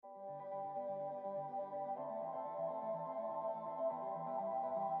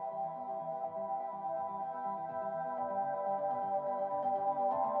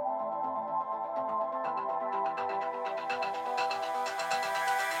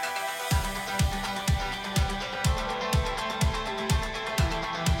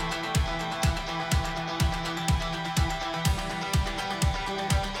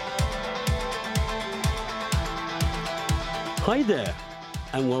Hi there,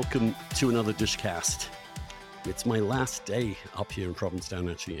 and welcome to another Dishcast. It's my last day up here in Provincetown,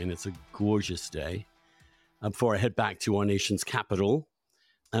 actually, and it's a gorgeous day. Before I head back to our nation's capital,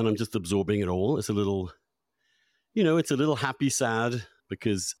 and I'm just absorbing it all. It's a little, it's a little happy, sad,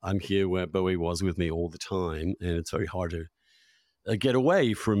 because I'm here where Bowie was with me all the time, and it's very hard to get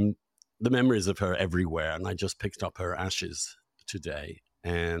away from the memories of her everywhere. And I just picked up her ashes today,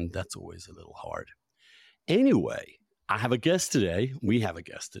 and that's always a little hard. Anyway, I have a guest today. We have a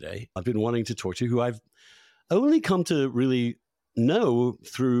guest today. I've been wanting to talk to, who I've only come to really know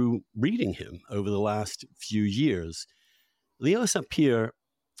through reading him over the last few years. Leor Sapir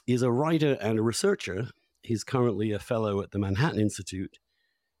is a writer and a researcher. He's currently a fellow at the Manhattan Institute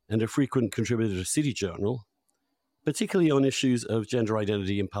and a frequent contributor to City Journal, particularly on issues of gender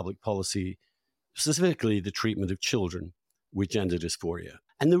identity and public policy, specifically the treatment of children with gender dysphoria.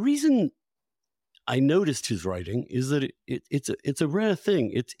 And the reason I noticed his writing is that it's a rare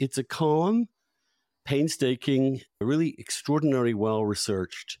thing. It's a calm, painstaking, really extraordinarily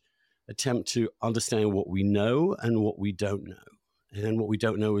well-researched attempt to understand what we know and what we don't know. And what we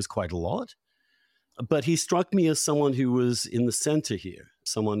don't know is quite a lot. But he struck me as someone who was in the center here,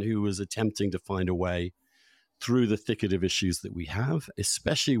 someone who was attempting to find a way through the thicket of issues that we have,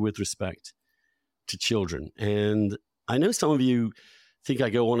 especially with respect to children. And I know some of you think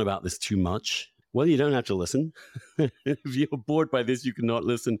I go on about this too much. Well, you don't have to listen. If you're bored by this, you cannot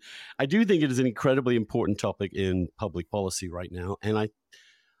listen. I do think it is an incredibly important topic in public policy right now. And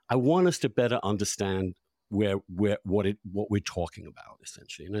I want us to better understand what we're talking about,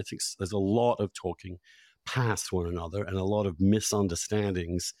 essentially. And I think there's a lot of talking past one another and a lot of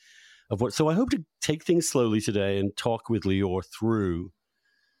misunderstandings of what. So I hope to take things slowly today and talk with Leor through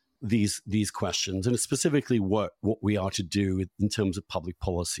these questions, and specifically what we are to do in terms of public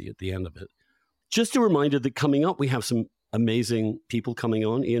policy at the end of it. Just a reminder that coming up, we have some amazing people coming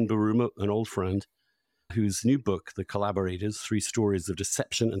on. Ian Baruma, an old friend, whose new book, The Collaborators, 3 Stories of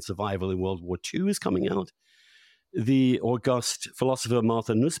Deception and Survival in World War II, is coming out. The august philosopher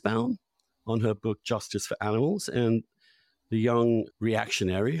Martha Nussbaum on her book, Justice for Animals, and the young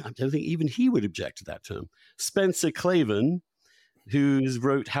reactionary, I don't think even he would object to that term, Spencer Klavan, who's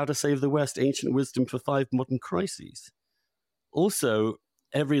wrote How to Save the West, Ancient Wisdom for 5 Modern Crises. Also,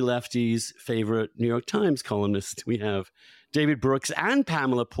 every lefty's favorite New York Times columnist, we have David Brooks and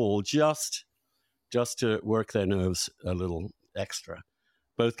Pamela Paul, just to work their nerves a little extra,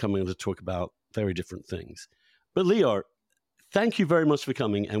 both coming to talk about very different things. But Leor, thank you very much for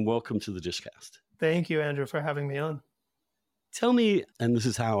coming and welcome to the Dishcast. Thank you, Andrew, for having me on. Tell me, and this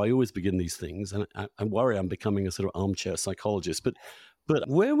is how I always begin these things, and I worry I'm becoming a sort of armchair psychologist, but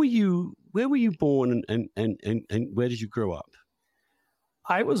where were you born and where did you grow up?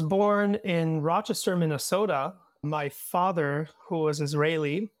 I was born in Rochester, Minnesota. My father, who was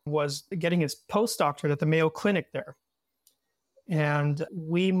Israeli, was getting his postdoctorate at the Mayo Clinic there. And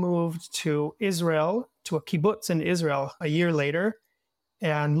we moved to Israel, to a kibbutz in Israel a year later,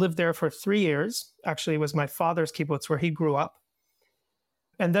 and lived there for 3 years. Actually, it was my father's kibbutz where he grew up.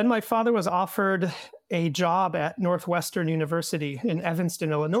 And then my father was offered a job at Northwestern University in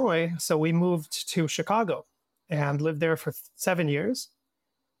Evanston, Illinois. So we moved to Chicago and lived there for 7 years.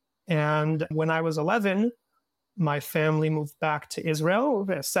 And when I was 11, my family moved back to Israel,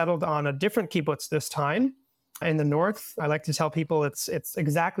 settled on a different kibbutz this time in the north. I like to tell people it's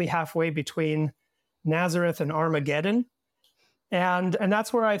exactly halfway between Nazareth and Armageddon. And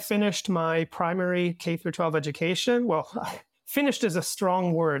that's where I finished my primary K through 12 education. Well, finished is a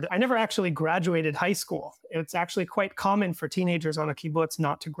strong word. I never actually graduated high school. It's actually quite common for teenagers on a kibbutz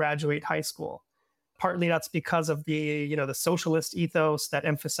not to graduate high school. Partly that's because of the socialist ethos that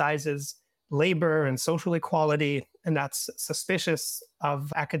emphasizes labor and social equality, and that's suspicious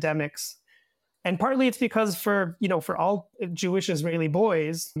of academics. And partly it's because for all Jewish Israeli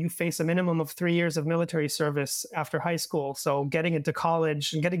boys, you face a minimum of 3 years of military service after high school. So getting into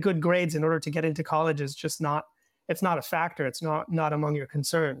college and getting good grades in order to get into college is just it's not a factor. It's not among your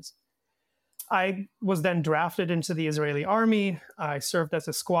concerns. I was then drafted into the Israeli army. I served as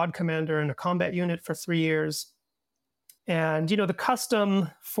a squad commander in a combat unit for 3 years. And, the custom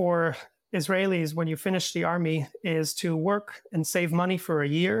for Israelis when you finish the army is to work and save money for a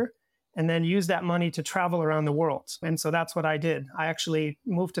year and then use that money to travel around the world. And so that's what I did. I actually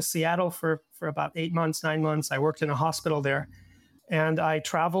moved to Seattle for about 8 months, 9 months. I worked in a hospital there. And I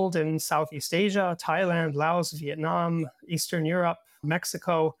traveled in Southeast Asia, Thailand, Laos, Vietnam, Eastern Europe,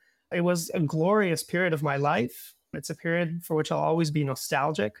 Mexico. It was a glorious period of my life. It's a period for which I'll always be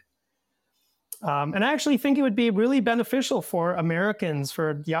nostalgic. And I actually think it would be really beneficial for Americans,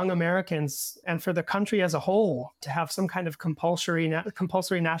 for young Americans, and for the country as a whole to have some kind of compulsory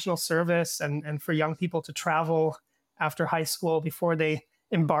national service, and for young people to travel after high school before they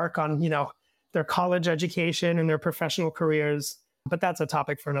embark on, their college education and their professional careers. But that's a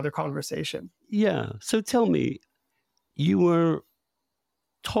topic for another conversation. Yeah. So tell me, you were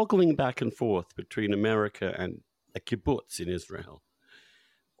toggling back and forth between America and a kibbutz in Israel.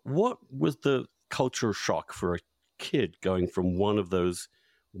 What was the culture shock for a kid going from one of those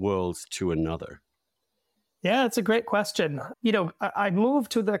worlds to another? Yeah, it's a great question. I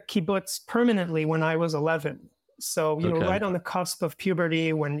moved to the kibbutz permanently when I was 11. So, right on the cusp of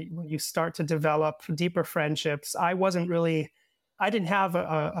puberty, when you start to develop deeper friendships, I didn't have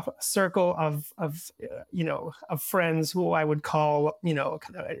a circle of friends who I would call,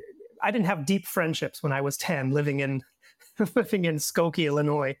 I didn't have deep friendships when I was 10 living in Skokie,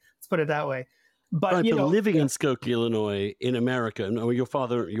 Illinois. Let's put it that way. But, but living in Skokie, Illinois, in America,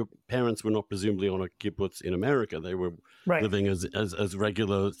 your parents were not presumably on a kibbutz in America. They were living as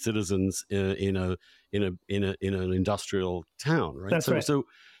regular citizens in an industrial town, right? That's right.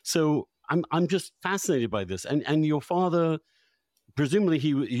 So I'm just fascinated by this. And your father, presumably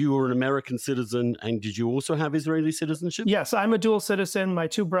you were an American citizen, and did you also have Israeli citizenship? Yes, I'm a dual citizen. My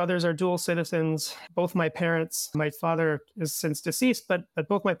two brothers are dual citizens. Both my parents, my father is since deceased, but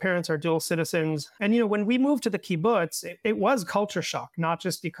both my parents are dual citizens. And, when we moved to the kibbutz, it was culture shock, not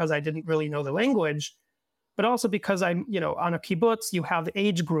just because I didn't really know the language, but also because on a kibbutz, you have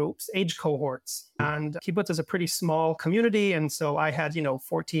age groups, age cohorts. And kibbutz is a pretty small community. And so I had,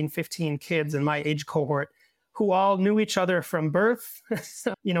 14, 15 kids in my age cohort who all knew each other from birth.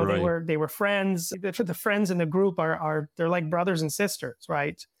 They were friends. The friends in the group they're like brothers and sisters,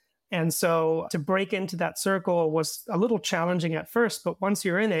 right? And so to break into that circle was a little challenging at first, but once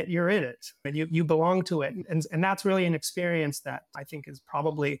you're in it, you're in it, and you belong to it. And that's really an experience that I think is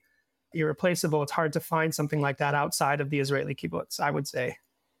probably irreplaceable. It's hard to find something like that outside of the Israeli kibbutz, I would say.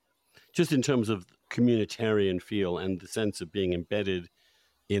 Just in terms of communitarian feel and the sense of being embedded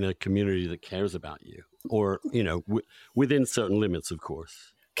in a community that cares about you, or, within certain limits, of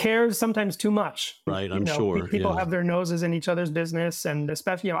course. Cares sometimes too much. Right, I'm sure. People have their noses in each other's business. And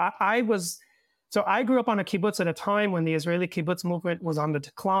especially, I grew up on a kibbutz at a time when the Israeli kibbutz movement was on the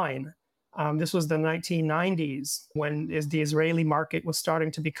decline. This was the 1990s, when the Israeli market was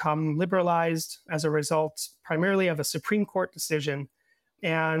starting to become liberalized as a result, primarily of a Supreme Court decision.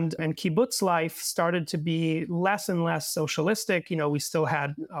 And kibbutz life started to be less and less socialistic. We still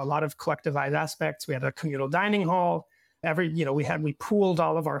had a lot of collectivized aspects. We had a communal dining hall. We pooled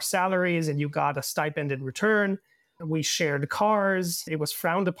all of our salaries, and you got a stipend in return. We shared cars. It was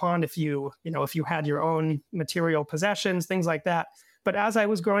frowned upon if you had your own material possessions, things like that. But as I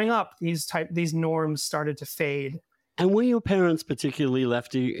was growing up, these norms started to fade. And were your parents particularly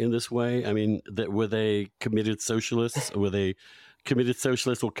lefty in this way? I mean, were they committed socialists? Or were they committed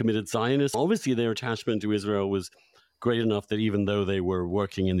socialists or committed Zionists? Obviously, their attachment to Israel was great enough that even though they were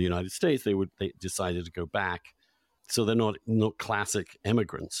working in the United States, they decided to go back. So they're not classic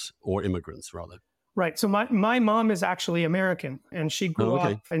immigrants, or immigrants, rather. Right. So my mom is actually American, and she grew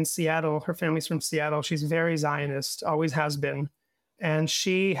up in Seattle. Her family's from Seattle. She's very Zionist, always has been. And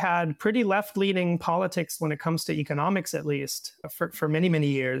she had pretty left-leaning politics when it comes to economics, at least, for many, many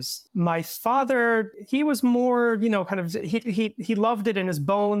years. My father, he was more, he loved it in his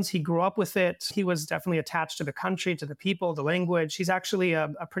bones. He grew up with it. He was definitely attached to the country, to the people, the language. He's actually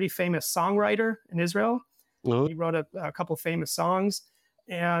a pretty famous songwriter in Israel. Oh. He wrote a couple famous songs.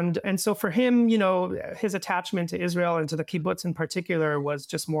 And so for him, his attachment to Israel and to the kibbutz in particular was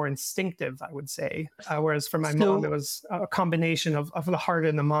just more instinctive, I would say. Whereas for my mom, it was a combination of the heart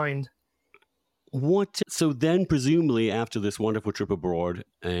and the mind. So then presumably after this wonderful trip abroad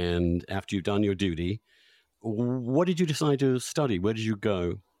and after you've done your duty, what did you decide to study? Where did you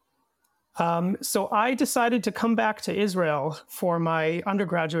go? So I decided to come back to Israel for my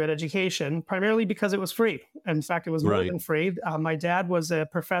undergraduate education, primarily because it was free. In fact, it was more than free. My dad was a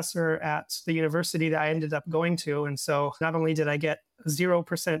professor at the university that I ended up going to. And so not only did I get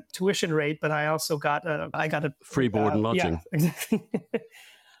 0% tuition rate, but I also got a free board and lodging. Yeah, exactly.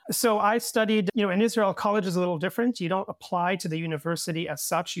 So I studied, in Israel, college is a little different. You don't apply to the university as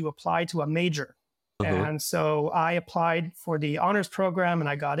such. You apply to a major. And so I applied for the honors program and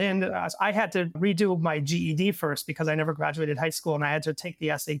I got in. I had to redo my GED first because I never graduated high school, and I had to take the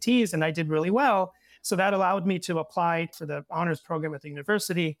SATs, and I did really well. So that allowed me to apply for the honors program at the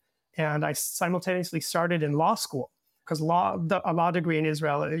university. And I simultaneously started in law school because a law degree in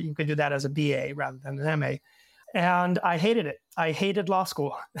Israel, you could do that as a BA rather than an MA. And I hated it. I hated law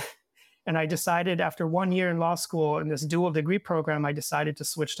school. And I decided after 1 year in law school in this dual degree program, I decided to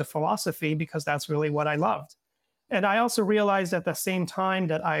switch to philosophy because that's really what I loved. And I also realized at the same time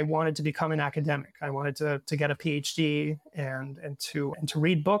that I wanted to become an academic. I wanted to get a PhD and to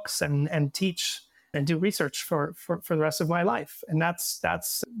read books and teach and do research for the rest of my life. And that's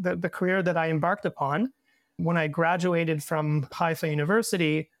the career that I embarked upon. When I graduated from Haifa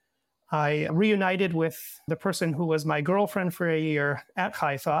University, I reunited with the person who was my girlfriend for a year at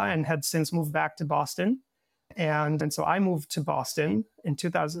Haifa and had since moved back to Boston. And so I moved to Boston in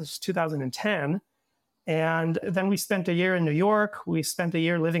 2010. And then we spent a year in New York. We spent a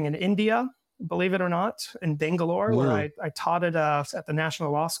year living in India, believe it or not, in Bangalore, Wow. where I taught at the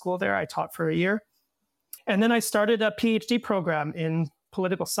National Law School there. I taught for a year. And then I started a PhD program in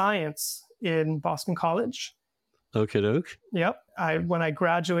political science in Boston College. Okie doke. Yep. When I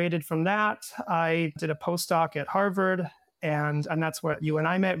graduated from that, I did a postdoc at Harvard, and that's where you and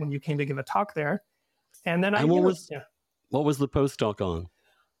I met when you came to give a talk there. And then what was the postdoc on?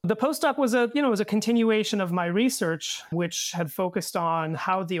 The postdoc was a continuation of my research, which had focused on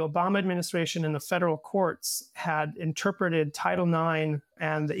how the Obama administration and the federal courts had interpreted Title IX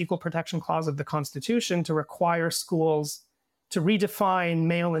and the Equal Protection Clause of the Constitution to require schools to redefine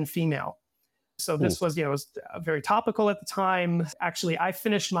male and female. So this was very topical at the time. Actually, I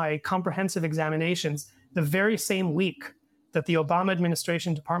finished my comprehensive examinations the very same week that the Obama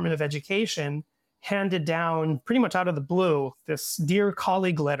administration Department of Education handed down, pretty much out of the blue, this Dear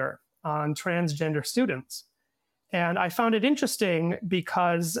Colleague letter on transgender students. And I found it interesting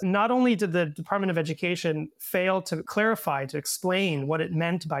because not only did the Department of Education fail to clarify, to explain what it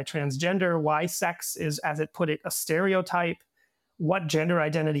meant by transgender, why sex is, as it put it, a stereotype, what gender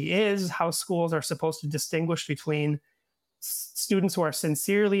identity is, how schools are supposed to distinguish between students who are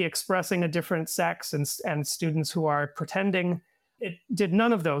sincerely expressing a different sex and students who are pretending. It did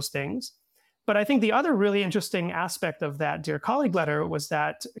none of those things. But I think the other really interesting aspect of that Dear Colleague letter was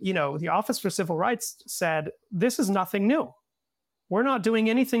that, the Office for Civil Rights said, this is nothing new. We're not doing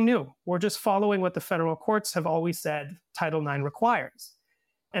anything new. We're just following what the federal courts have always said Title IX requires.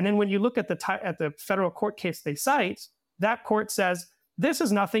 And then when you look at the federal court case they cite, that court says, this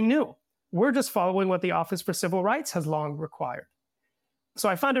is nothing new. We're just following what the Office for Civil Rights has long required. So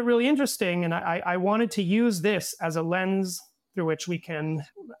I found it really interesting, and I wanted to use this as a lens through which we can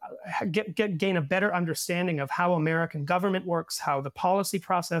gain a better understanding of how American government works, how the policy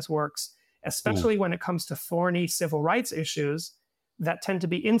process works, especially when it comes to thorny civil rights issues that tend to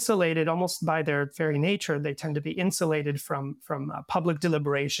be insulated almost by their very nature. They tend to be insulated from public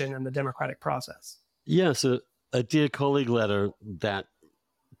deliberation and the democratic process. Yes, a Dear Colleague letter that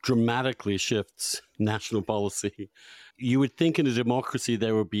dramatically shifts national policy. You would think in a democracy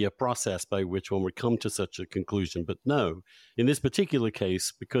there would be a process by which one would come to such a conclusion, but no. In this particular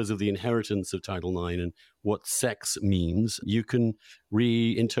case, because of the inheritance of Title IX and what sex means, you can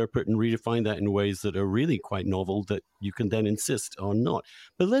reinterpret and redefine that in ways that are really quite novel that you can then insist on not.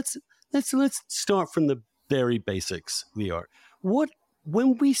 But let's start from the very basics, Leor.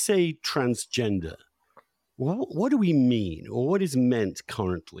 When we say transgender, what do we mean, or what is meant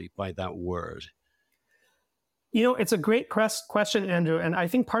currently by that word? It's a great question, Andrew. And I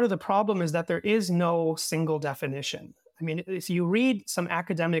think part of the problem is that there is no single definition. I mean, if you read some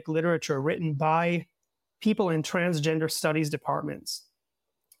academic literature written by people in transgender studies departments,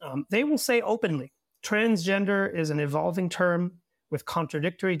 they will say openly, transgender is an evolving term with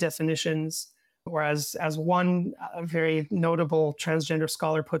contradictory definitions. Whereas, as one very notable transgender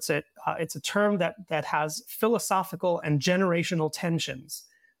scholar puts it, it's a term that has philosophical and generational tensions.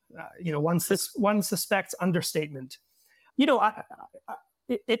 One suspects understatement. It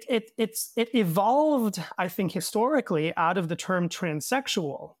evolved, I think, historically out of the term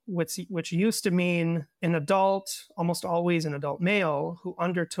transsexual, which used to mean an adult, almost always an adult male, who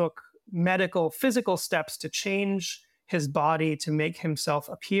undertook medical, physical steps to change his body to make himself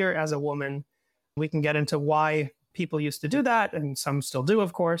appear as a woman. We can get into why people used to do that, and some still do,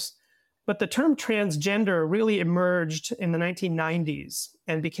 of course. But the term transgender really emerged in the 1990s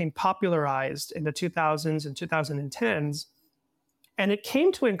and became popularized in the 2000s and 2010s. And it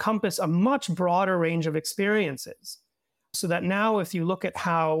came to encompass a much broader range of experiences. So that now, if you look at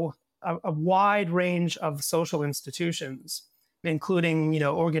how a wide range of social institutions, including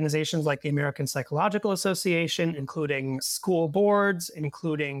organizations like the American Psychological Association, including school boards,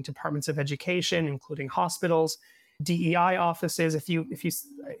 including departments of education, including hospitals, DEI offices, if you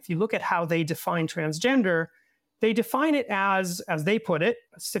look at how they define transgender, they define it as they put it,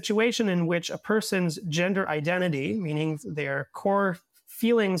 a situation in which a person's gender identity, meaning their core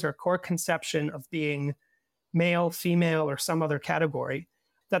feelings or core conception of being male, female, or some other category,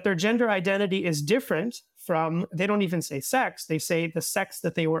 that their gender identity is different from, they don't even say sex, they say the sex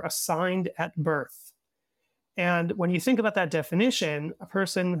that they were assigned at birth. And when you think about that definition, a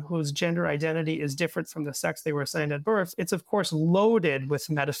person whose gender identity is different from the sex they were assigned at birth, it's of course loaded with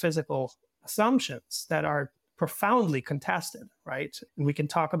metaphysical assumptions that are profoundly contested, right? And we can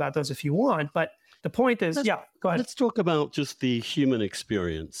talk about those if you want, but the point is, go ahead. Let's talk about just the human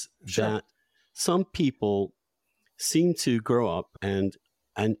experience. Sure. That some people seem to grow up and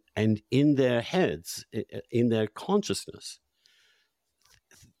in their heads, in their consciousness,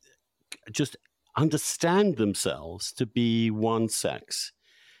 just understand themselves to be one sex.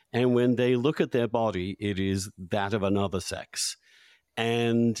 And when they look at their body, it is that of another sex.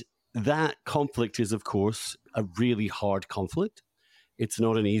 And that conflict is, of course, a really hard conflict. It's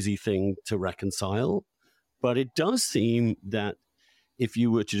not an easy thing to reconcile, but it does seem that if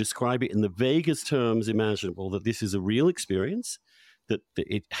you were to describe it in the vaguest terms imaginable, that this is a real experience, that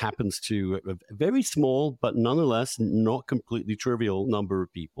it happens to a very small, but nonetheless not completely trivial number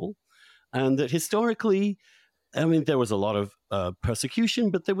of people. And that historically, I mean, there was a lot of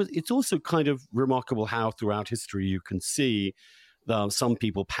persecution, but it's also kind of remarkable how throughout history you can see some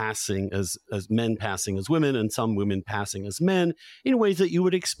people passing as men passing as women and some women passing as men in ways that you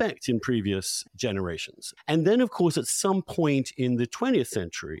would expect in previous generations. And then, of course, at some point in the 20th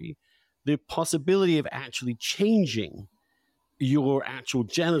century, the possibility of actually changing your actual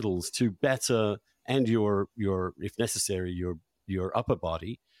genitals to better, and your if necessary, your upper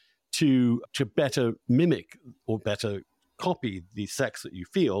body, to better mimic or better copy the sex that you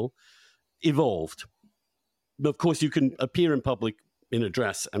feel, evolved. Of course, you can appear in public in a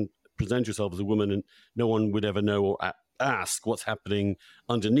dress and present yourself as a woman, and no one would ever know or ask what's happening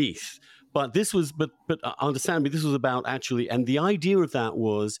underneath. But this was, but understand me, this was about actually, and the idea of that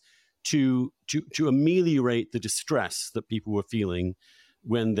was to ameliorate the distress that people were feeling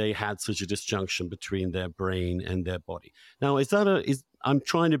when they had such a disjunction between their brain and their body. Now, I'm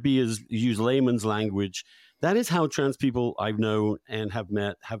trying to use layman's language. That is how trans people I've known and have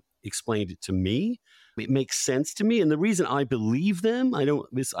met have explained it to me. It makes sense to me, and the reason I believe them, I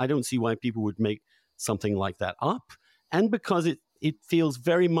don't see why people would make something like that up, and because it feels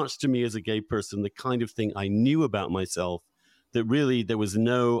very much to me as a gay person the kind of thing I knew about myself, that really there was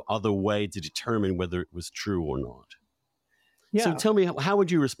no other way to determine whether it was true or not. Yeah. So tell me, how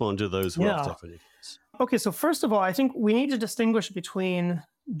would you respond to those rough definitions? Okay, so first of all, I think we need to distinguish between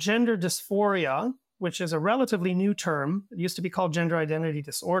gender dysphoria, which is a relatively new term. It used to be called gender identity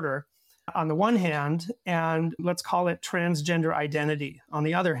disorder on the one hand, and let's call it transgender identity on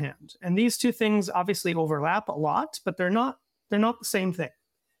the other hand. And these two things obviously overlap a lot, but they're not the same thing.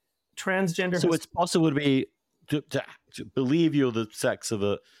 Transgender. So it's possible to be to believe you're the sex of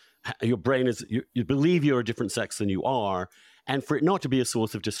your brain is you believe you're a different sex than you are, and for it not to be a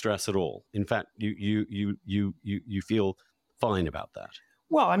source of distress at all. In fact, you feel fine about that.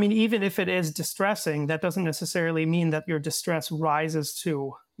 Well, I mean, even if it is distressing, that doesn't necessarily mean that your distress rises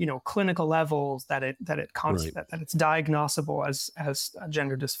to, clinical levels that it's diagnosable as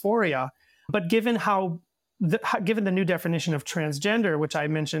gender dysphoria. But given given the new definition of transgender, which I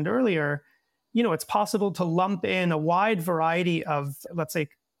mentioned earlier, it's possible to lump in a wide variety of, let's say,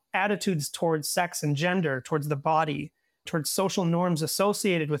 attitudes towards sex and gender, towards the body, towards social norms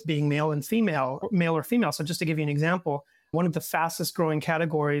associated with being male or female. So just to give you an example, one of the fastest growing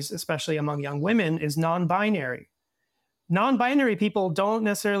categories, especially among young women, is non-binary. Non-binary people don't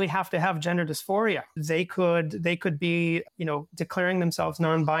necessarily have to have gender dysphoria. They could be, declaring themselves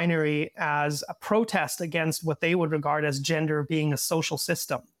non-binary as a protest against what they would regard as gender being a social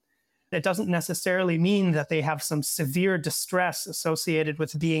system. It doesn't necessarily mean that they have some severe distress associated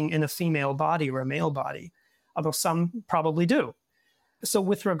with being in a female body or a male body, although some probably do. So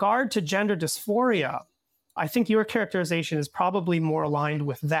with regard to gender dysphoria, I think your characterization is probably more aligned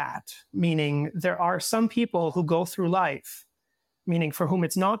with that, meaning there are some people who go through life, meaning for whom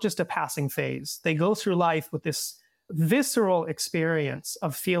it's not just a passing phase. They go through life with this visceral experience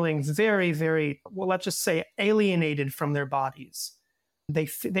of feeling very, very, well, let's just say alienated from their bodies.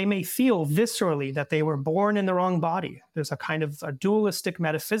 They may feel viscerally that they were born in the wrong body. There's a kind of a dualistic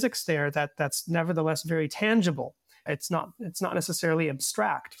metaphysics there that's nevertheless very tangible. It's not necessarily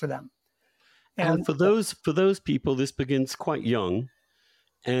abstract for them. And for those people, this begins quite young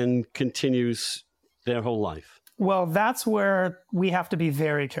and continues their whole life. Well, that's where we have to be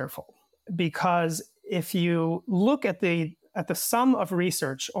very careful, because if you look at the sum of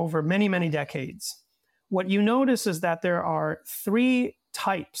research over many, many decades, what you notice is that there are three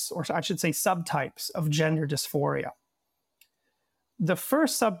types, or I should say subtypes, of gender dysphoria. The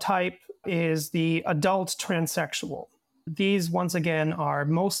first subtype is the adult transsexual. These, once again, are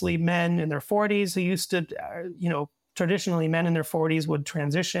mostly men in their 40s who used to, traditionally men in their 40s would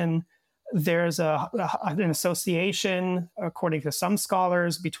transition. There's an association, according to some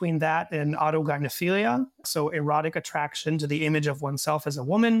scholars, between that and autogynephilia, so erotic attraction to the image of oneself as a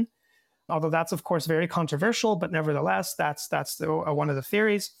woman. Although that's, of course, very controversial, but nevertheless, that's one of the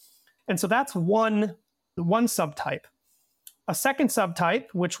theories. And so that's one subtype. A second subtype,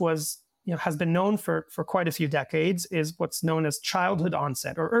 which has been known for quite a few decades, is what's known as childhood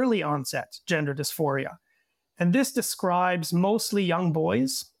onset or early onset gender dysphoria. And this describes mostly young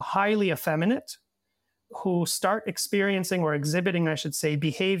boys, highly effeminate, who start experiencing or exhibiting, I should say,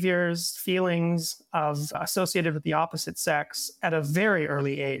 behaviors, feelings associated with the opposite sex at a very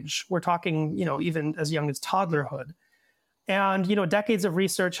early age. We're talking, even as young as toddlerhood. And, decades of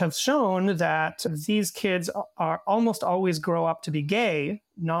research have shown that these kids are almost always grow up to be gay,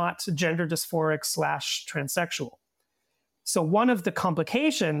 not gender dysphoric / transsexual. So one of the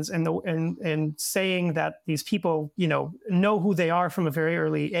complications in saying that these people, know who they are from a very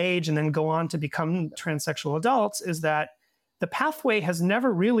early age and then go on to become transsexual adults is that the pathway has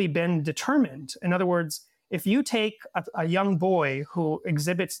never really been determined. In other words, if you take a young boy who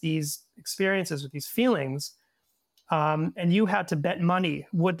exhibits these experiences with these feelings, and you had to bet money,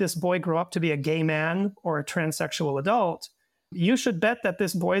 would this boy grow up to be a gay man or a transsexual adult? You should bet that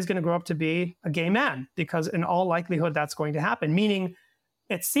this boy is going to grow up to be a gay man, because in all likelihood, that's going to happen. Meaning,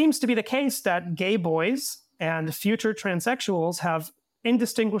 it seems to be the case that gay boys and future transsexuals have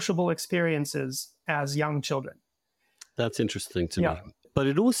indistinguishable experiences as young children. That's interesting to me. But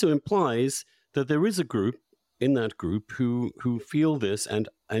it also implies that there is a group in that group who feel this and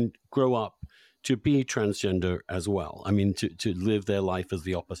grow up to be transgender as well. I mean, to live their life as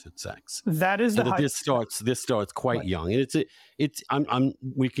the opposite sex. That is this starts quite right. young, and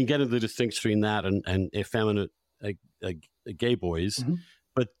we can get into the distinction between that and effeminate gay boys, mm-hmm.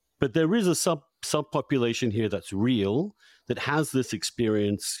 but there is a subpopulation here that's real, that has this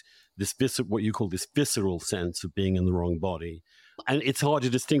experience, what you call this visceral sense of being in the wrong body, and it's hard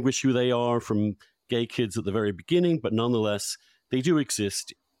to distinguish who they are from gay kids at the very beginning, but nonetheless, they do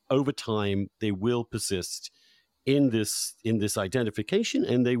exist. Over time, they will persist in this identification,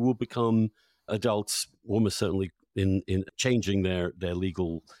 and they will become adults almost certainly in changing their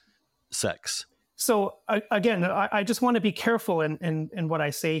legal sex. So again, I just want to be careful in what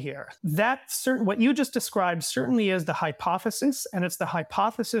I say here. What you just described certainly is the hypothesis, and it's the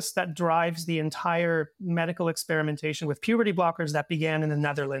hypothesis that drives the entire medical experimentation with puberty blockers that began in the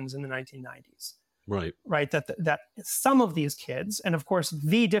Netherlands in the 1990s. Right. That some of these kids, and of course,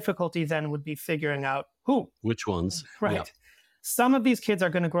 the difficulty then would be figuring out which ones. Right. Yeah. Some of these kids are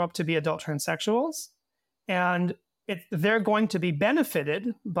going to grow up to be adult transsexuals, and they're going to be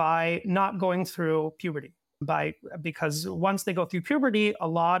benefited by not going through puberty. Because once they go through puberty, a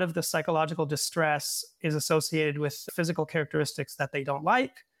lot of the psychological distress is associated with physical characteristics that they don't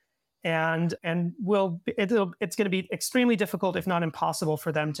like. And it's going to be extremely difficult, if not impossible,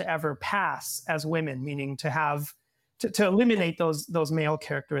 for them to ever pass as women, meaning to eliminate those male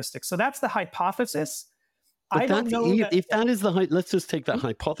characteristics. So that's the hypothesis. But I don't know if that is let's just take that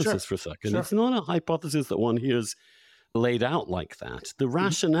hypothesis for a second. Sure. It's not a hypothesis that one hears laid out like that. The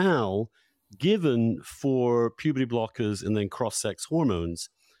rationale given for puberty blockers and then cross-sex hormones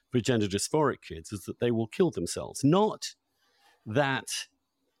for gender dysphoric kids is that they will kill themselves, not that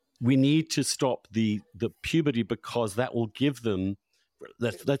we need to stop the puberty because that will give them.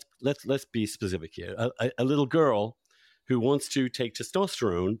 Let's be specific here. A little girl who wants to take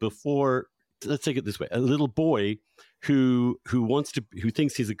testosterone before. Let's take it this way: a little boy who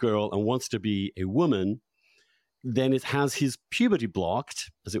thinks he's a girl and wants to be a woman, then it has his puberty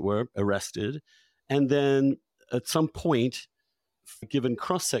blocked, as it were, arrested, and then at some point given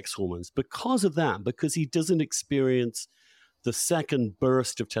cross-sex hormones because of that, because he doesn't experience the second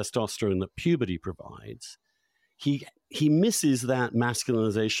burst of testosterone that puberty provides, he misses that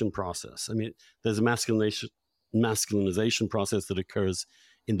masculinization process. I mean, there's a masculinization process that occurs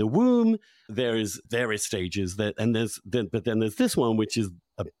in the womb. There is various stages but then there's this one, which is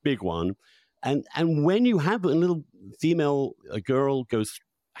a big one. And when you have a little a girl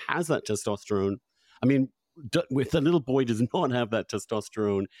has that testosterone, I mean, if the little boy does not have that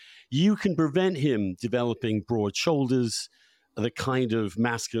testosterone, you can prevent him developing broad shoulders, the kind of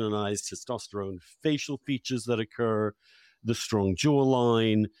masculinized testosterone facial features that occur, the strong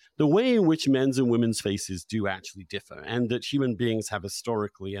jawline, the way in which men's and women's faces do actually differ, and that human beings have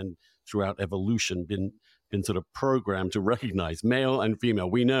historically and throughout evolution been been sort of programmed to recognize male and female,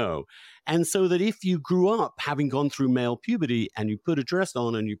 we know. And so that if you grew up having gone through male puberty and you put a dress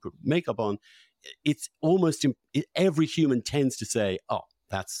on and you put makeup on, it's almost every human tends to say, oh,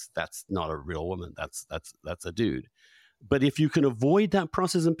 that's not a real woman. That's a dude. But if you can avoid that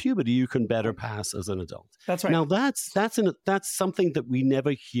process in puberty, you can better pass as an adult. That's right. Now that's something that we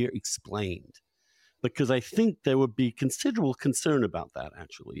never hear explained, because I think there would be considerable concern about that,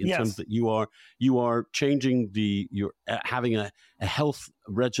 actually, in terms that you are changing you're having a health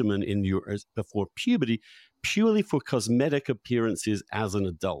regimen before puberty purely for cosmetic appearances as an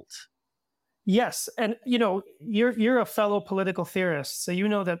adult. Yes, and you're a fellow political theorist, so you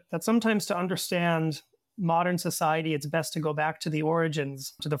know that sometimes to understand modern society, it's best to go back to the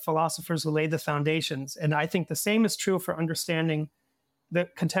origins, to the philosophers who laid the foundations. And I think the same is true for understanding the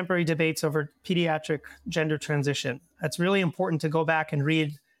contemporary debates over pediatric gender transition. It's really important to go back and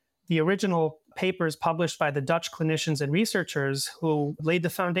read the original papers published by the Dutch clinicians and researchers who laid the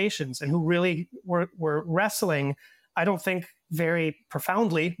foundations and who really were wrestling, I don't think very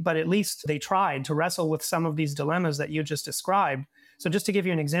profoundly, but at least they tried to wrestle with some of these dilemmas that you just described. So just to give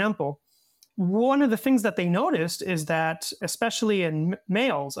you an example, one of the things that they noticed is that, especially in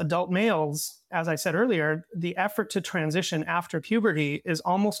males, adult males, as I said earlier, the effort to transition after puberty is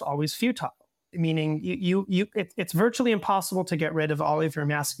almost always futile, meaning it's virtually impossible to get rid of all of your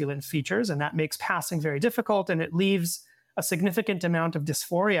masculine features, and that makes passing very difficult, and it leaves a significant amount of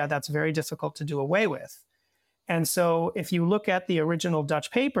dysphoria that's very difficult to do away with. And so if you look at the original Dutch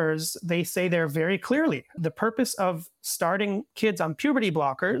papers, they say there very clearly, the purpose of starting kids on puberty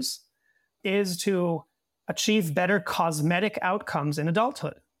blockers is to achieve better cosmetic outcomes in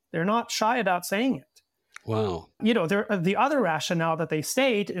adulthood. They're not shy about saying it. Wow. The other rationale that they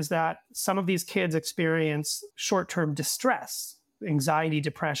state is that some of these kids experience short-term distress, anxiety,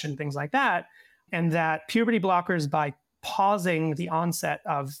 depression, things like that, and that puberty blockers, by pausing the onset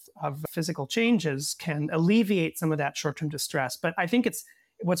of physical changes, can alleviate some of that short-term distress. But I think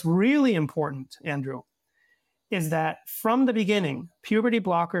what's really important, Andrew, is that from the beginning, puberty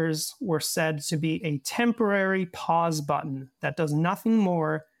blockers were said to be a temporary pause button that does nothing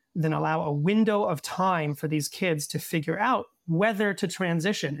more than allow a window of time for these kids to figure out whether to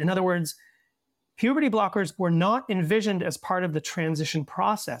transition. In other words, puberty blockers were not envisioned as part of the transition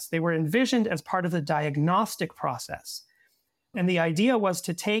process. They were envisioned as part of the diagnostic process. And the idea was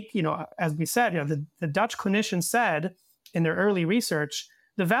to take, as we said, the Dutch clinicians said in their early research,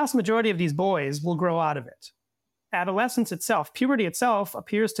 the vast majority of these boys will grow out of it. Adolescence itself, puberty itself,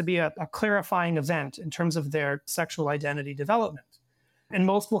 appears to be a clarifying event in terms of their sexual identity development. And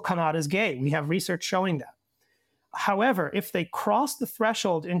most will come out as gay. We have research showing that. However, if they cross the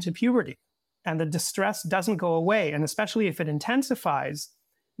threshold into puberty and the distress doesn't go away, and especially if it intensifies,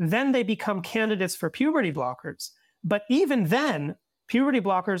 then they become candidates for puberty blockers. But even then, puberty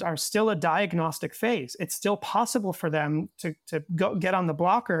blockers are still a diagnostic phase. It's still possible for them to go get on the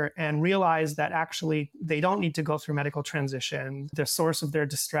blocker and realize that actually they don't need to go through medical transition. The source of their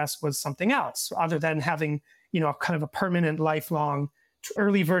distress was something else, other than having, kind of a permanent lifelong,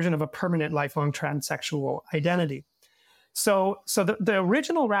 early version of a permanent lifelong transsexual identity. So the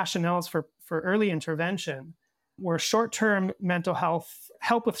original rationales for early intervention were short-term mental health,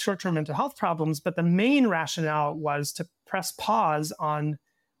 help with short-term mental health problems, but the main rationale was to press pause on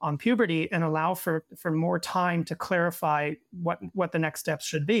puberty and allow for more time to clarify what the next steps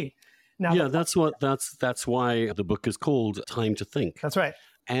should be. Now, that's why the book is called Time to Think. That's right.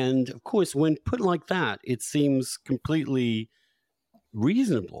 And of course, when put like that, it seems completely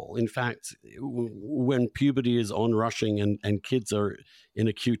reasonable. In fact, when puberty is onrushing and kids are in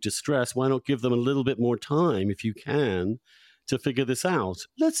acute distress, why not give them a little bit more time, if you can, to figure this out?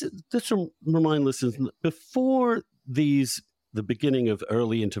 Let's remind listeners, before the beginning of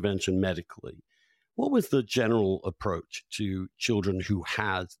early intervention medically, what was the general approach to children who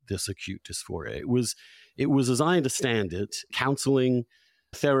had this acute dysphoria? It was, as I understand it, counseling,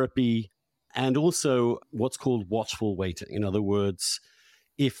 therapy, and also what's called watchful waiting. In other words,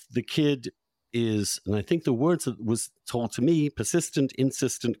 if the kid is, and I think the words that was told to me, persistent,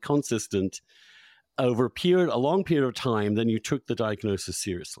 insistent, consistent, over a long period of time, then you took the diagnosis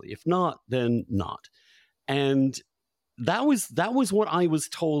seriously. If not, then not. And that was what I was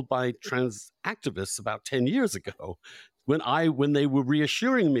told by trans activists about 10 years ago, when they were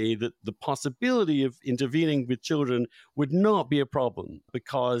reassuring me that the possibility of intervening with children would not be a problem,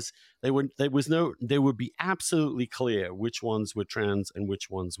 because they would be absolutely clear which ones were trans and which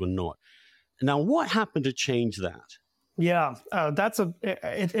ones were not. Now, what happened to change that? Yeah,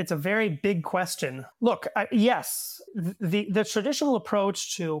 it's a very big question. Look, yes, the traditional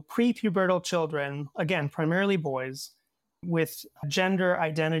approach to prepubertal children, again, primarily boys with gender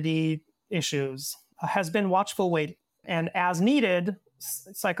identity issues, has been watchful waiting and, as needed,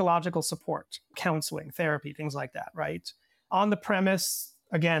 psychological support, counseling, therapy, things like that, right? On the premise,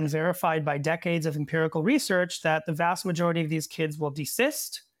 again, verified by decades of empirical research, that the vast majority of these kids will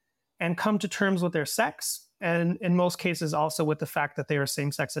desist and come to terms with their sex, and in most cases also with the fact that they are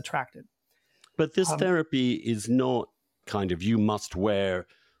same-sex attracted. But this therapy is not kind of, you must wear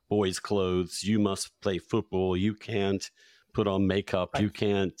boys' clothes, you must play football, you can't put on makeup, right, you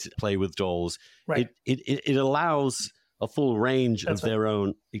can't play with dolls. Right. It allows a full range of their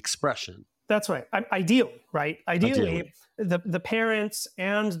own expression. That's right. Ideally, right? Ideally. The parents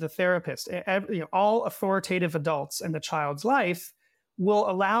and the therapist, all authoritative adults in the child's life, will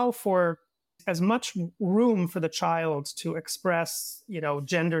allow for as much room for the child to express,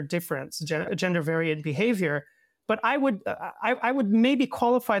 gender difference, gender variant behavior. But I would maybe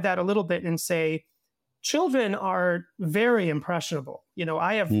qualify that a little bit and say, children are very impressionable.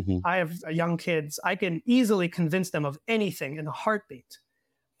 I have young kids. I can easily convince them of anything in a heartbeat.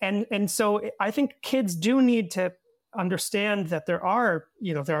 And so I think kids do need to understand that there are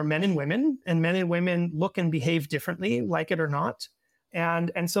men and women, and men and women look and behave differently, like it or not.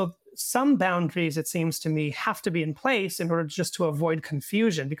 And so some boundaries, it seems to me, have to be in place in order just to avoid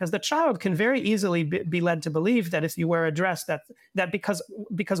confusion, because the child can very easily be led to believe that if you wear a dress, that because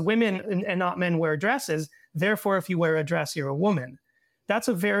women and not men wear dresses, therefore if you wear a dress, you're a woman. That's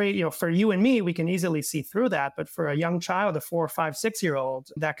a very, for you and me, we can easily see through that. But for a young child, a 4, 5, 6-year-old,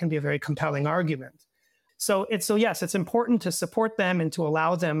 that can be a very compelling argument. So yes, it's important to support them and to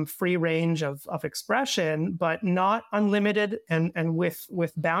allow them free range of expression, but not unlimited, and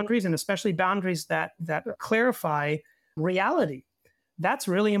with boundaries, and especially boundaries that clarify reality. That's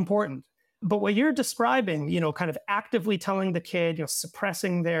really important. But what you're describing, kind of actively telling the kid,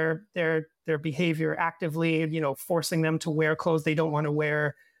 suppressing their behavior, actively, forcing them to wear clothes they don't want to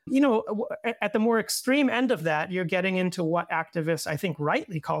wear. At the more extreme end of that, you're getting into what activists, I think,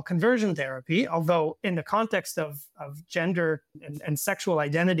 rightly call conversion therapy, although in the context of gender and sexual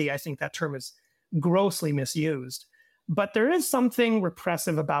identity, I think that term is grossly misused. But there is something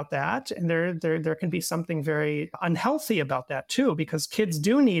repressive about that, and there can be something very unhealthy about that too, because kids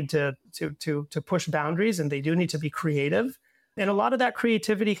do need to push boundaries, and they do need to be creative. And a lot of that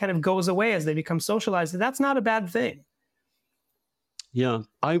creativity kind of goes away as they become socialized, and that's not a bad thing. Yeah,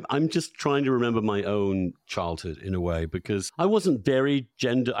 I'm just trying to remember my own childhood in a way, because I wasn't very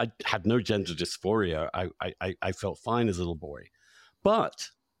I had no gender dysphoria. I felt fine as a little boy, but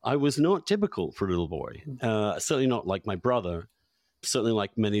I was not typical for a little boy. Certainly not like my brother, certainly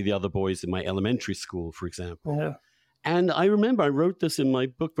like many of the other boys in my elementary school, for example. Yeah. And I remember I wrote this in my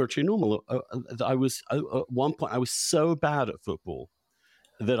book, Virtually Normal. At one point, I was so bad at football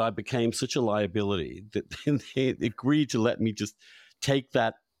that I became such a liability that they agreed to let me just take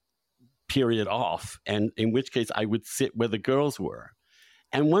that period off, and in which case I would sit where the girls were.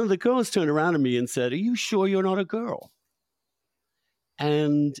 And one of the girls turned around to me and said, "Are you sure you're not a girl?"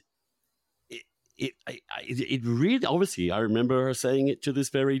 And it really, obviously, I remember her saying it to this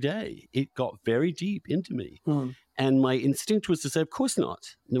very day. It got very deep into me. And my instinct was to say, of course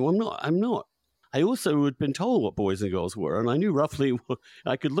not. No, I'm not. I also had been told what boys and girls were, and I knew roughly,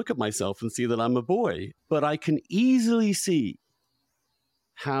 I could look at myself and see that I'm a boy. But I can easily see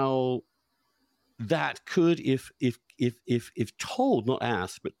how that could, if told, not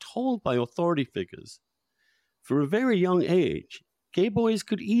asked, but told by authority figures for a very young age,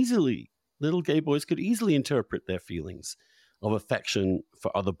 little gay boys could easily interpret their feelings of affection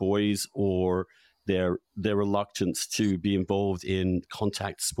for other boys, or their reluctance to be involved in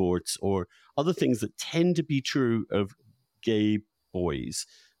contact sports, or other things that tend to be true of gay boys,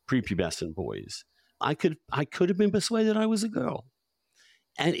 prepubescent boys. I could have been persuaded I was a girl.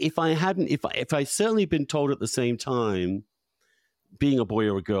 And if I certainly been told at the same time, being a boy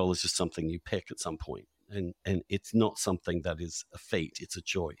or a girl is just something you pick at some point, and it's not something that is a fate, it's a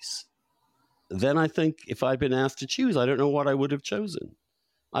choice. Then I think if I'd been asked to choose, I don't know what I would have chosen.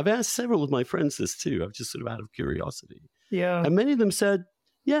 I've asked several of my friends this too. I've just sort of out of curiosity. Yeah. And many of them said,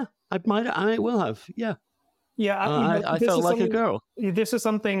 yeah, I might well have. Yeah. Yeah, I felt like a girl. This is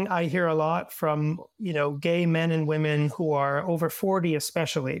something I hear a lot from, gay men and women who are over 40,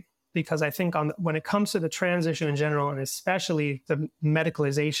 especially, because I think when it comes to the transition in general, and especially the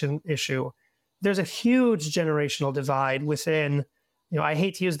medicalization issue, there's a huge generational divide within I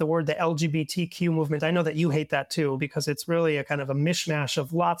hate to use the word the LGBTQ movement. I know that you hate that too, because it's really a kind of a mishmash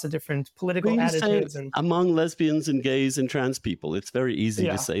of lots of different political attitudes. And among lesbians and gays and trans people, it's very easy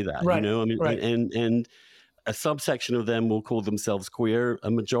to say that, right, I mean, right. and a subsection of them will call themselves queer. A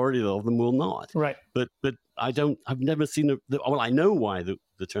majority of them will not. Right. But I've never seen I know why the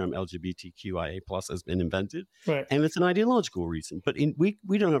term LGBTQIA+ has been invented, right. And it's an ideological reason. But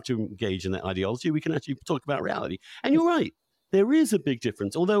we don't have to engage in that ideology. We can actually talk about reality. And you're right. There is a big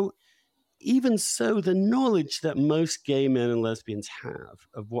difference, although even so, the knowledge that most gay men and lesbians have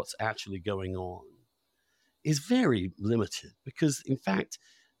of what's actually going on is very limited because, in fact,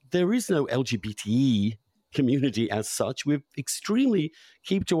 there is no LGBT community as such. We extremely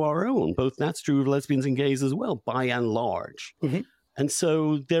keep to our own. Both that's true of lesbians and gays as well, by and large. Mm-hmm. And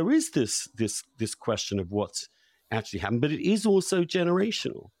so there is this question of what's actually happened, but it is also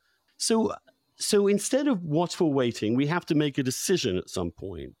generational. So instead of watchful waiting, we have to make a decision at some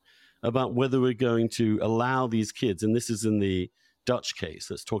point about whether we're going to allow these kids, and this is in the Dutch case.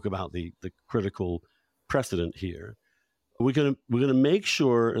 Let's talk about the critical precedent here. We're going to make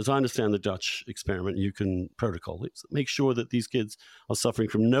sure, as I understand the Dutch experiment, you can protocol it, make sure that these kids are suffering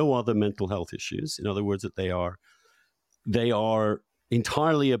from no other mental health issues. In other words, that they are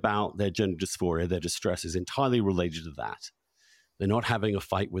entirely about their gender dysphoria. Their distress is entirely related to that. They're not having a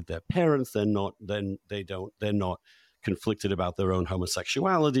fight with their parents. They're not conflicted about their own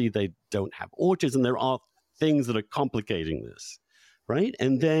homosexuality. They don't have autism. There are things that are complicating this, right?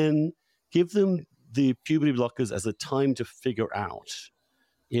 And then give them the puberty blockers as a time to figure out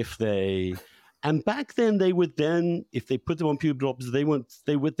if they. And back then, they would then, if they put them on puberty blockers,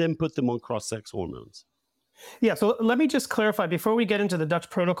 they would then put them on cross-sex hormones. Yeah, so let me just clarify before we get into the Dutch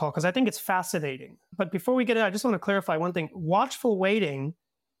protocol, because I think it's fascinating. But before we get in, I just want to clarify one thing. Watchful waiting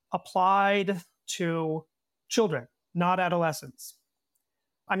applied to children, not adolescents.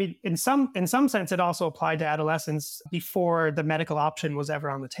 I mean, in some sense, it also applied to adolescents before the medical option was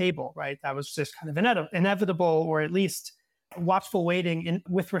ever on the table, right? That was just kind of inevitable, or at least watchful waiting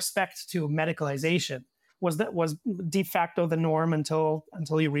with respect to medicalization was de facto the norm until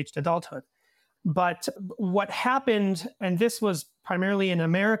you reached adulthood. But what happened, and this was primarily an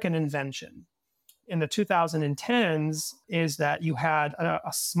American invention in the 2010s, is that you had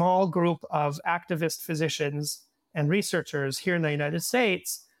a small group of activist physicians and researchers here in the United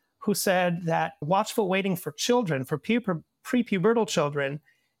States who said that watchful waiting for children, for prepubertal children,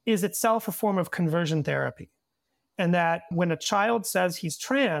 is itself a form of conversion therapy. And that when a child says he's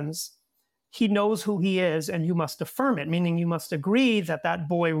trans, he knows who he is and you must affirm it, meaning you must agree that that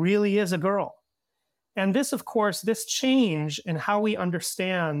boy really is a girl. And this, of course, this change in how we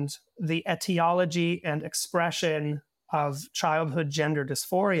understand the etiology and expression of childhood gender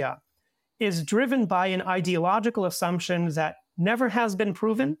dysphoria is driven by an ideological assumption that never has been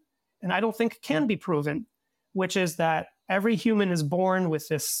proven, and I don't think can be proven, which is that every human is born with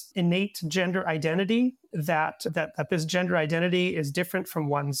this innate gender identity, that this gender identity is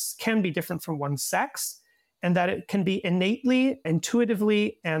can be different from one's sex, and that it can be innately,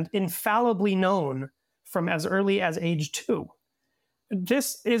 intuitively, and infallibly known from as early as age 2.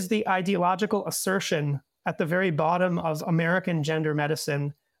 This is the ideological assertion at the very bottom of American gender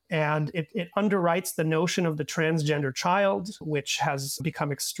medicine, and it underwrites the notion of the transgender child, which has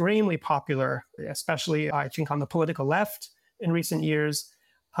become extremely popular, especially, I think, on the political left in recent years.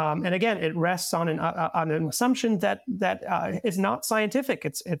 And again, it rests on an assumption that is not scientific.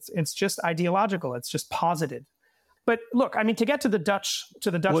 It's just ideological. It's just posited. But look, I mean, to get to the Dutch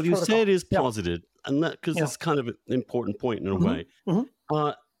well, you protocol, say it is posited, and that because it's kind of an important point in a way. Mm-hmm.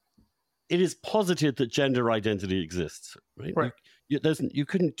 It is posited that gender identity exists, right? Right. You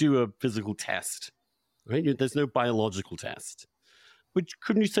couldn't do a physical test, right? There's no biological test. But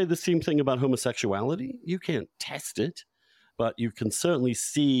couldn't you say the same thing about homosexuality? You can't test it, but you can certainly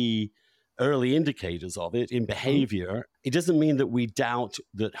see early indicators of it in behavior. It doesn't mean that we doubt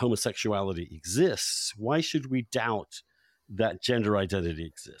that homosexuality exists. Why should we doubt that gender identity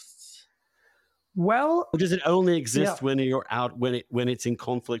exists? Well, or does it only exist when you're out, when it's in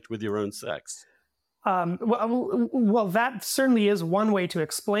conflict with your own sex? Well, that certainly is one way to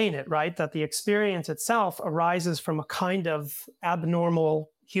explain it, right? That the experience itself arises from a kind of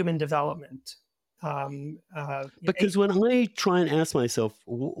abnormal human development. Because when I try and ask myself,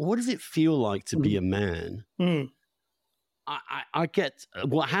 what does it feel like to be a man? I get,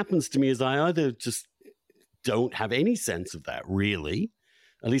 what happens to me is I either just don't have any sense of that really,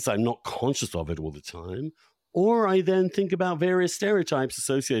 at least I'm not conscious of it all the time, or I then think about various stereotypes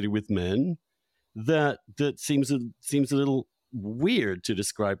associated with men that seems a little weird to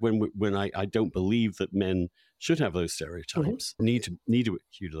describe when I don't believe that men should have those stereotypes, need to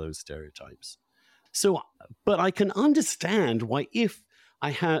adhere to those stereotypes. So, but I can understand why if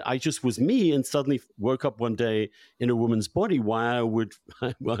I just was me and suddenly woke up one day in a woman's body, why I would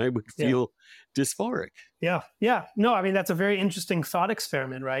feel dysphoric. Yeah. No, I mean, that's a very interesting thought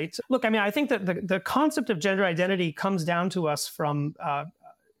experiment, right? Look, I mean, I think that the concept of gender identity comes down to us from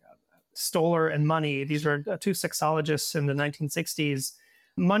Stoller and Money. These were two sexologists in the 1960s.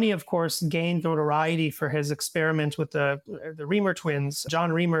 Money, of course, gained notoriety for his experiment with the Reamer twins,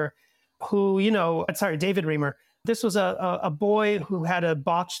 John Reamer, David Reamer. This was a boy who had a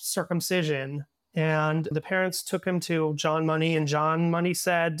botched circumcision, and the parents took him to John Money, and John Money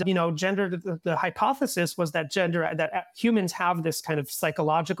said, the hypothesis was that humans have this kind of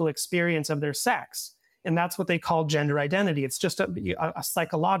psychological experience of their sex, and that's what they call gender identity. It's just a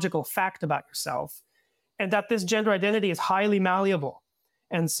psychological fact about yourself, and that this gender identity is highly malleable.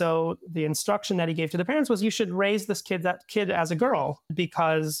 And so the instruction that he gave to the parents was, you should raise this kid as a girl,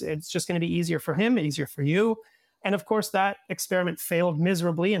 because it's just going to be easier for him, easier for you. And of course, that experiment failed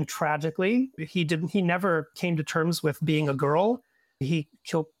miserably and tragically. He never came to terms with being a girl. He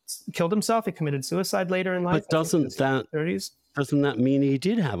killed himself. He committed suicide later in life. But doesn't that mean he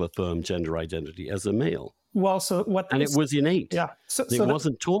did have a firm gender identity as a male? Well, it was innate. Yeah. It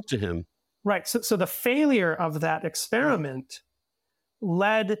wasn't taught to him. Right. So the failure of that experiment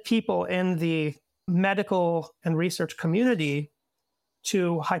led people in the medical and research community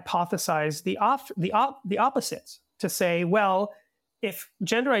to hypothesize the opposite, to say, well, if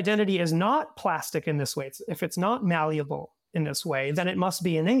gender identity is not plastic in this way, if it's not malleable in this way, then it must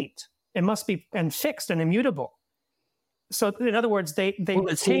be innate. It must be and fixed and immutable. So in other words, they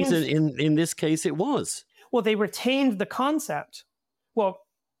it seems in this case it was. Well, they retained the concept. Well,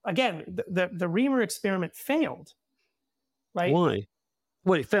 again, the Reamer experiment failed, right? Why?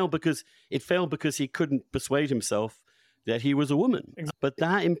 Well, it failed because he couldn't persuade himself that he was a woman. Exactly. But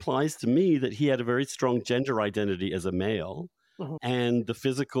that implies to me that he had a very strong gender identity as a male, and the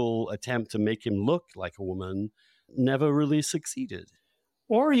physical attempt to make him look like a woman never really succeeded.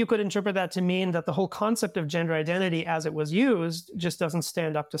 Or you could interpret that to mean that the whole concept of gender identity as it was used just doesn't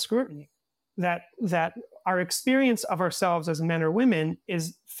stand up to scrutiny. That our experience of ourselves as men or women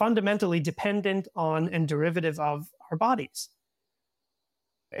is fundamentally dependent on and derivative of our bodies.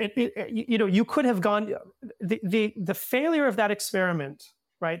 You could have gone, the failure of that experiment,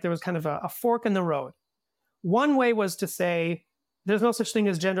 right? There was kind of a fork in the road. One way was to say, there's no such thing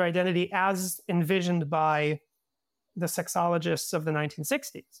as gender identity as envisioned by the sexologists of the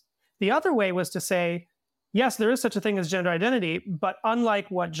 1960s. The other way was to say, yes, there is such a thing as gender identity, but unlike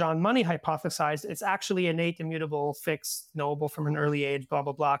what John Money hypothesized, it's actually innate, immutable, fixed, knowable from an early age, blah,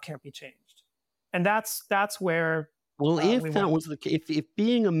 blah, blah, can't be changed. And that's where... Well, if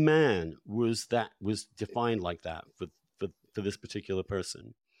being a man was defined like that for this particular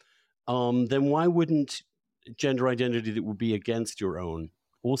person, then why wouldn't gender identity that would be against your own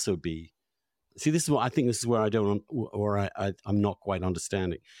also be? See, this is where I'm not quite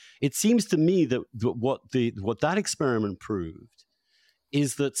understanding. It seems to me that what that experiment proved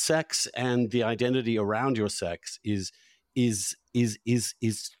is that sex and the identity around your sex is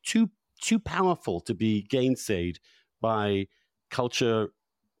too powerful to be gainsaid by culture,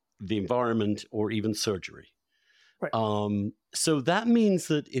 the environment, or even surgery. Right. So that means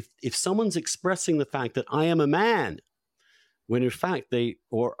that if someone's expressing the fact that I am a man, when in fact they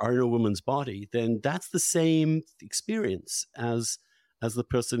are in a woman's body, then that's the same experience as the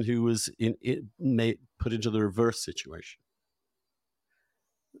person who was put into the reverse situation.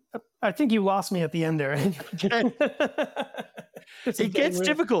 I think you lost me at the end there. It gets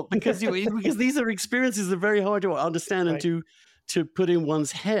difficult because these are experiences that are very hard to understand and to put in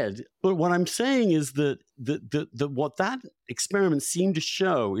one's head. But what I'm saying is that what that experiment seemed to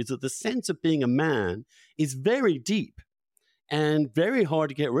show is that the sense of being a man is very deep and very hard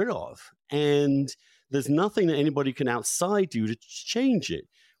to get rid of. And there's nothing that anybody can outside do to change it,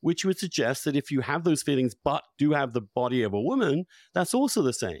 which would suggest that if you have those feelings but do have the body of a woman, that's also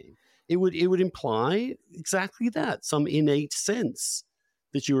the same. It would imply exactly that, some innate sense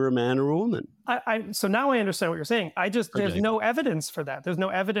that you're a man or a woman. So now I understand what you're saying. There's no evidence for that. There's no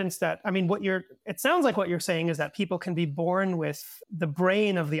evidence that, it sounds like what you're saying is that people can be born with the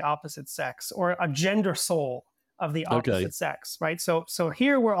brain of the opposite sex or a gender soul of the opposite sex, right? So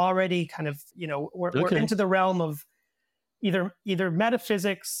here we're already kind of, we're into the realm of either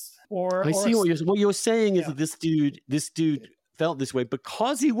metaphysics or... I see what you're saying is that this dude felt this way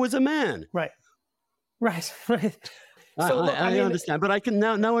because he was a man. Right. So look, I understand, but I can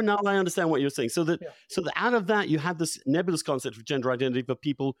now I understand what you're saying. So that out of that, you had this nebulous concept of gender identity for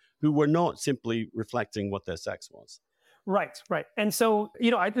people who were not simply reflecting what their sex was. Right. And so,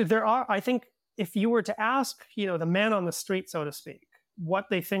 I think if you were to ask, the man on the street, so to speak, what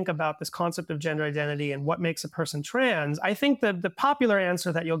they think about this concept of gender identity and what makes a person trans, I think that the popular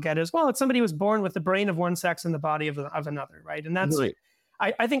answer that you'll get is, well, it's somebody who was born with the brain of one sex and the body of another, right? And that's, right.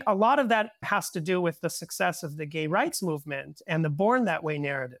 I think a lot of that has to do with the success of the gay rights movement and the Born That Way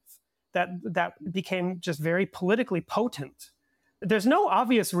narrative that became just very politically potent. There's no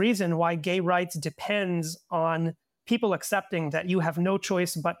obvious reason why gay rights depends on people accepting that you have no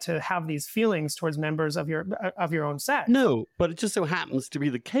choice but to have these feelings towards members of your own sex. No, but it just so happens to be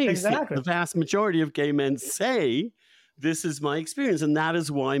the case. Exactly. The vast majority of gay men say, this is my experience. And that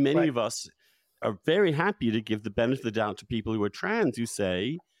is why many of us are very happy to give the benefit of the doubt to people who are trans, who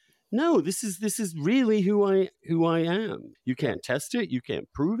say, no, this is really who I am. You can't test it, you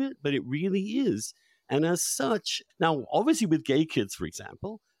can't prove it, but it really is. And as such, now, obviously with gay kids, for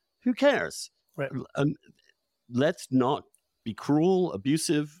example, who cares? Right. Let's not be cruel,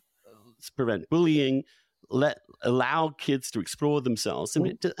 abusive, prevent bullying, allow kids to explore themselves,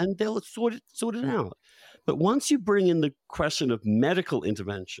 and they'll sort it out. But once you bring in the question of medical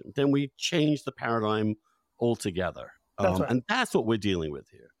intervention, then we change the paradigm altogether. That's right. And that's what we're dealing with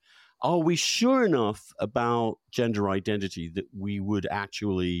here. Are we sure enough about gender identity that we would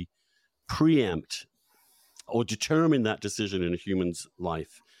actually preempt or determine that decision in a human's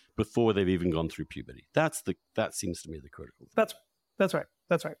life before they've even gone through puberty? That seems to me the critical thing. That's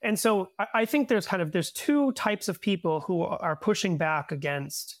right. And so I think there's two types of people who are pushing back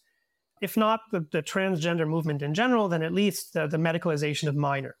against, if not the transgender movement in general, then at least the medicalization of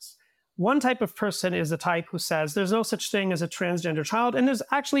minors. One type of person is the type who says there's no such thing as a transgender child, and there's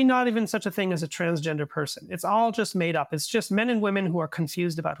actually not even such a thing as a transgender person. It's all just made up. It's just men and women who are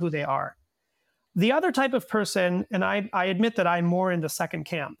confused about who they are. The other type of person, and I admit that I'm more in the second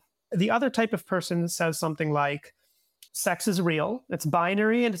camp, the other type of person says something like, sex is real, it's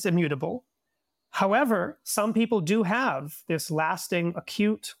binary, and it's immutable. However, some people do have this lasting,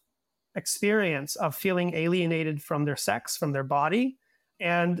 acute experience of feeling alienated from their sex, from their body.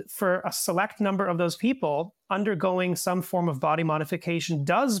 And for a select number of those people, undergoing some form of body modification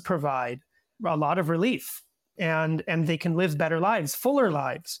does provide a lot of relief, and they can live better lives, fuller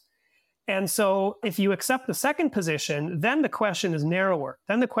lives. And so if you accept the second position, then the question is narrower.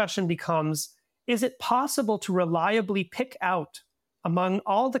 Then the question becomes, is it possible to reliably pick out among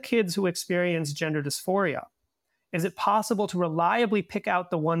all the kids who experience gender dysphoria? Is it possible to reliably pick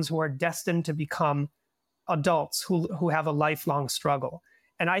out the ones who are destined to become adults who have a lifelong struggle?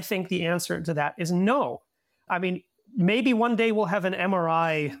 And I think the answer to that is no. I mean, maybe one day we'll have an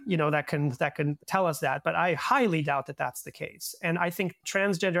MRI, that can tell us that, but I highly doubt that that's the case. And I think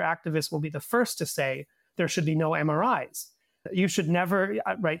transgender activists will be the first to say there should be no MRIs. You should never,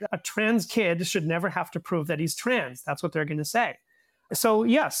 right? A trans kid should never have to prove that he's trans. That's what they're going to say. So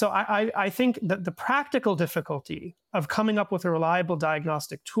I think that the practical difficulty of coming up with a reliable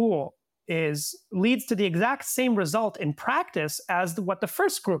diagnostic tool leads to the exact same result in practice as what the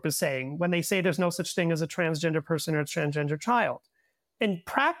first group is saying when they say there's no such thing as a transgender person or a transgender child. In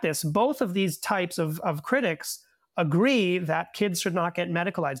practice, both of these types of critics agree that kids should not get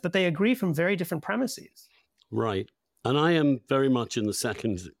medicalized, but they agree from very different premises. Right. And I am very much in the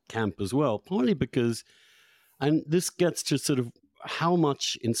second camp as well, partly because, and this gets to sort of how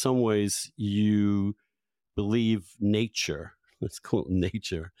much in some ways you believe nature, let's call it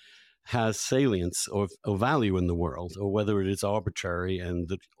nature, has salience or value in the world, or whether it is arbitrary and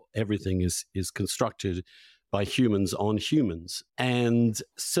that everything is constructed by humans on humans. And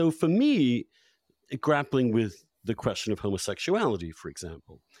so for me, grappling with the question of homosexuality, for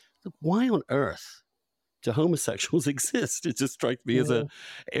example, why on earth do homosexuals exist? It just strikes me as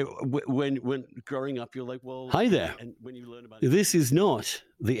when growing up, you're like, well, hi there. And when you learn about this is not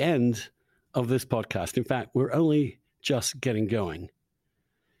the end of this podcast. In fact, we're only just getting going.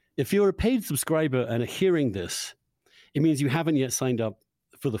 If you're a paid subscriber and are hearing this, it means you haven't yet signed up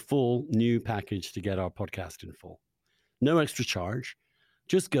for the full new package to get our podcast in full. No extra charge.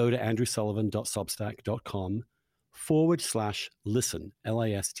 Just go to andrewsullivan.substack.com/listen,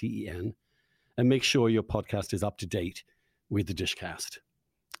 LISTEN, and make sure your podcast is up to date with the Dishcast.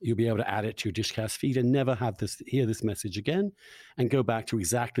 You'll be able to add it to your Dishcast feed and never hear this message again, and go back to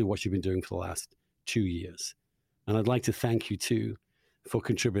exactly what you've been doing for the last 2 years. And I'd like to thank you too for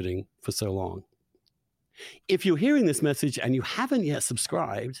contributing for so long. If you're hearing this message and you haven't yet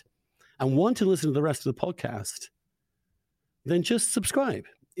subscribed and want to listen to the rest of the podcast, then just subscribe.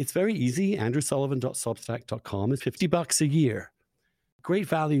 It's very easy. andrewsullivan.substack.com is $50 a year. Great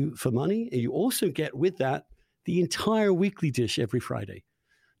value for money. And you also get with that the entire weekly dish every Friday.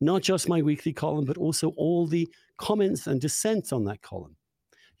 Not just my weekly column, but also all the comments and dissents on that column.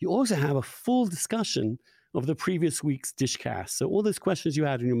 You also have a full discussion of the previous week's dishcast. So all those questions you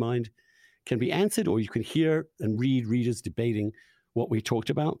had in your mind can be answered, or you can hear and read readers debating what we talked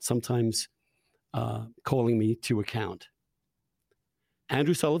about, sometimes calling me to account.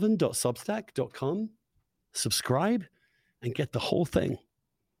 andrewsullivan.substack.com. Subscribe and get the whole thing.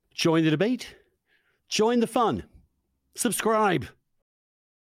 Join the debate. Join the fun. Subscribe.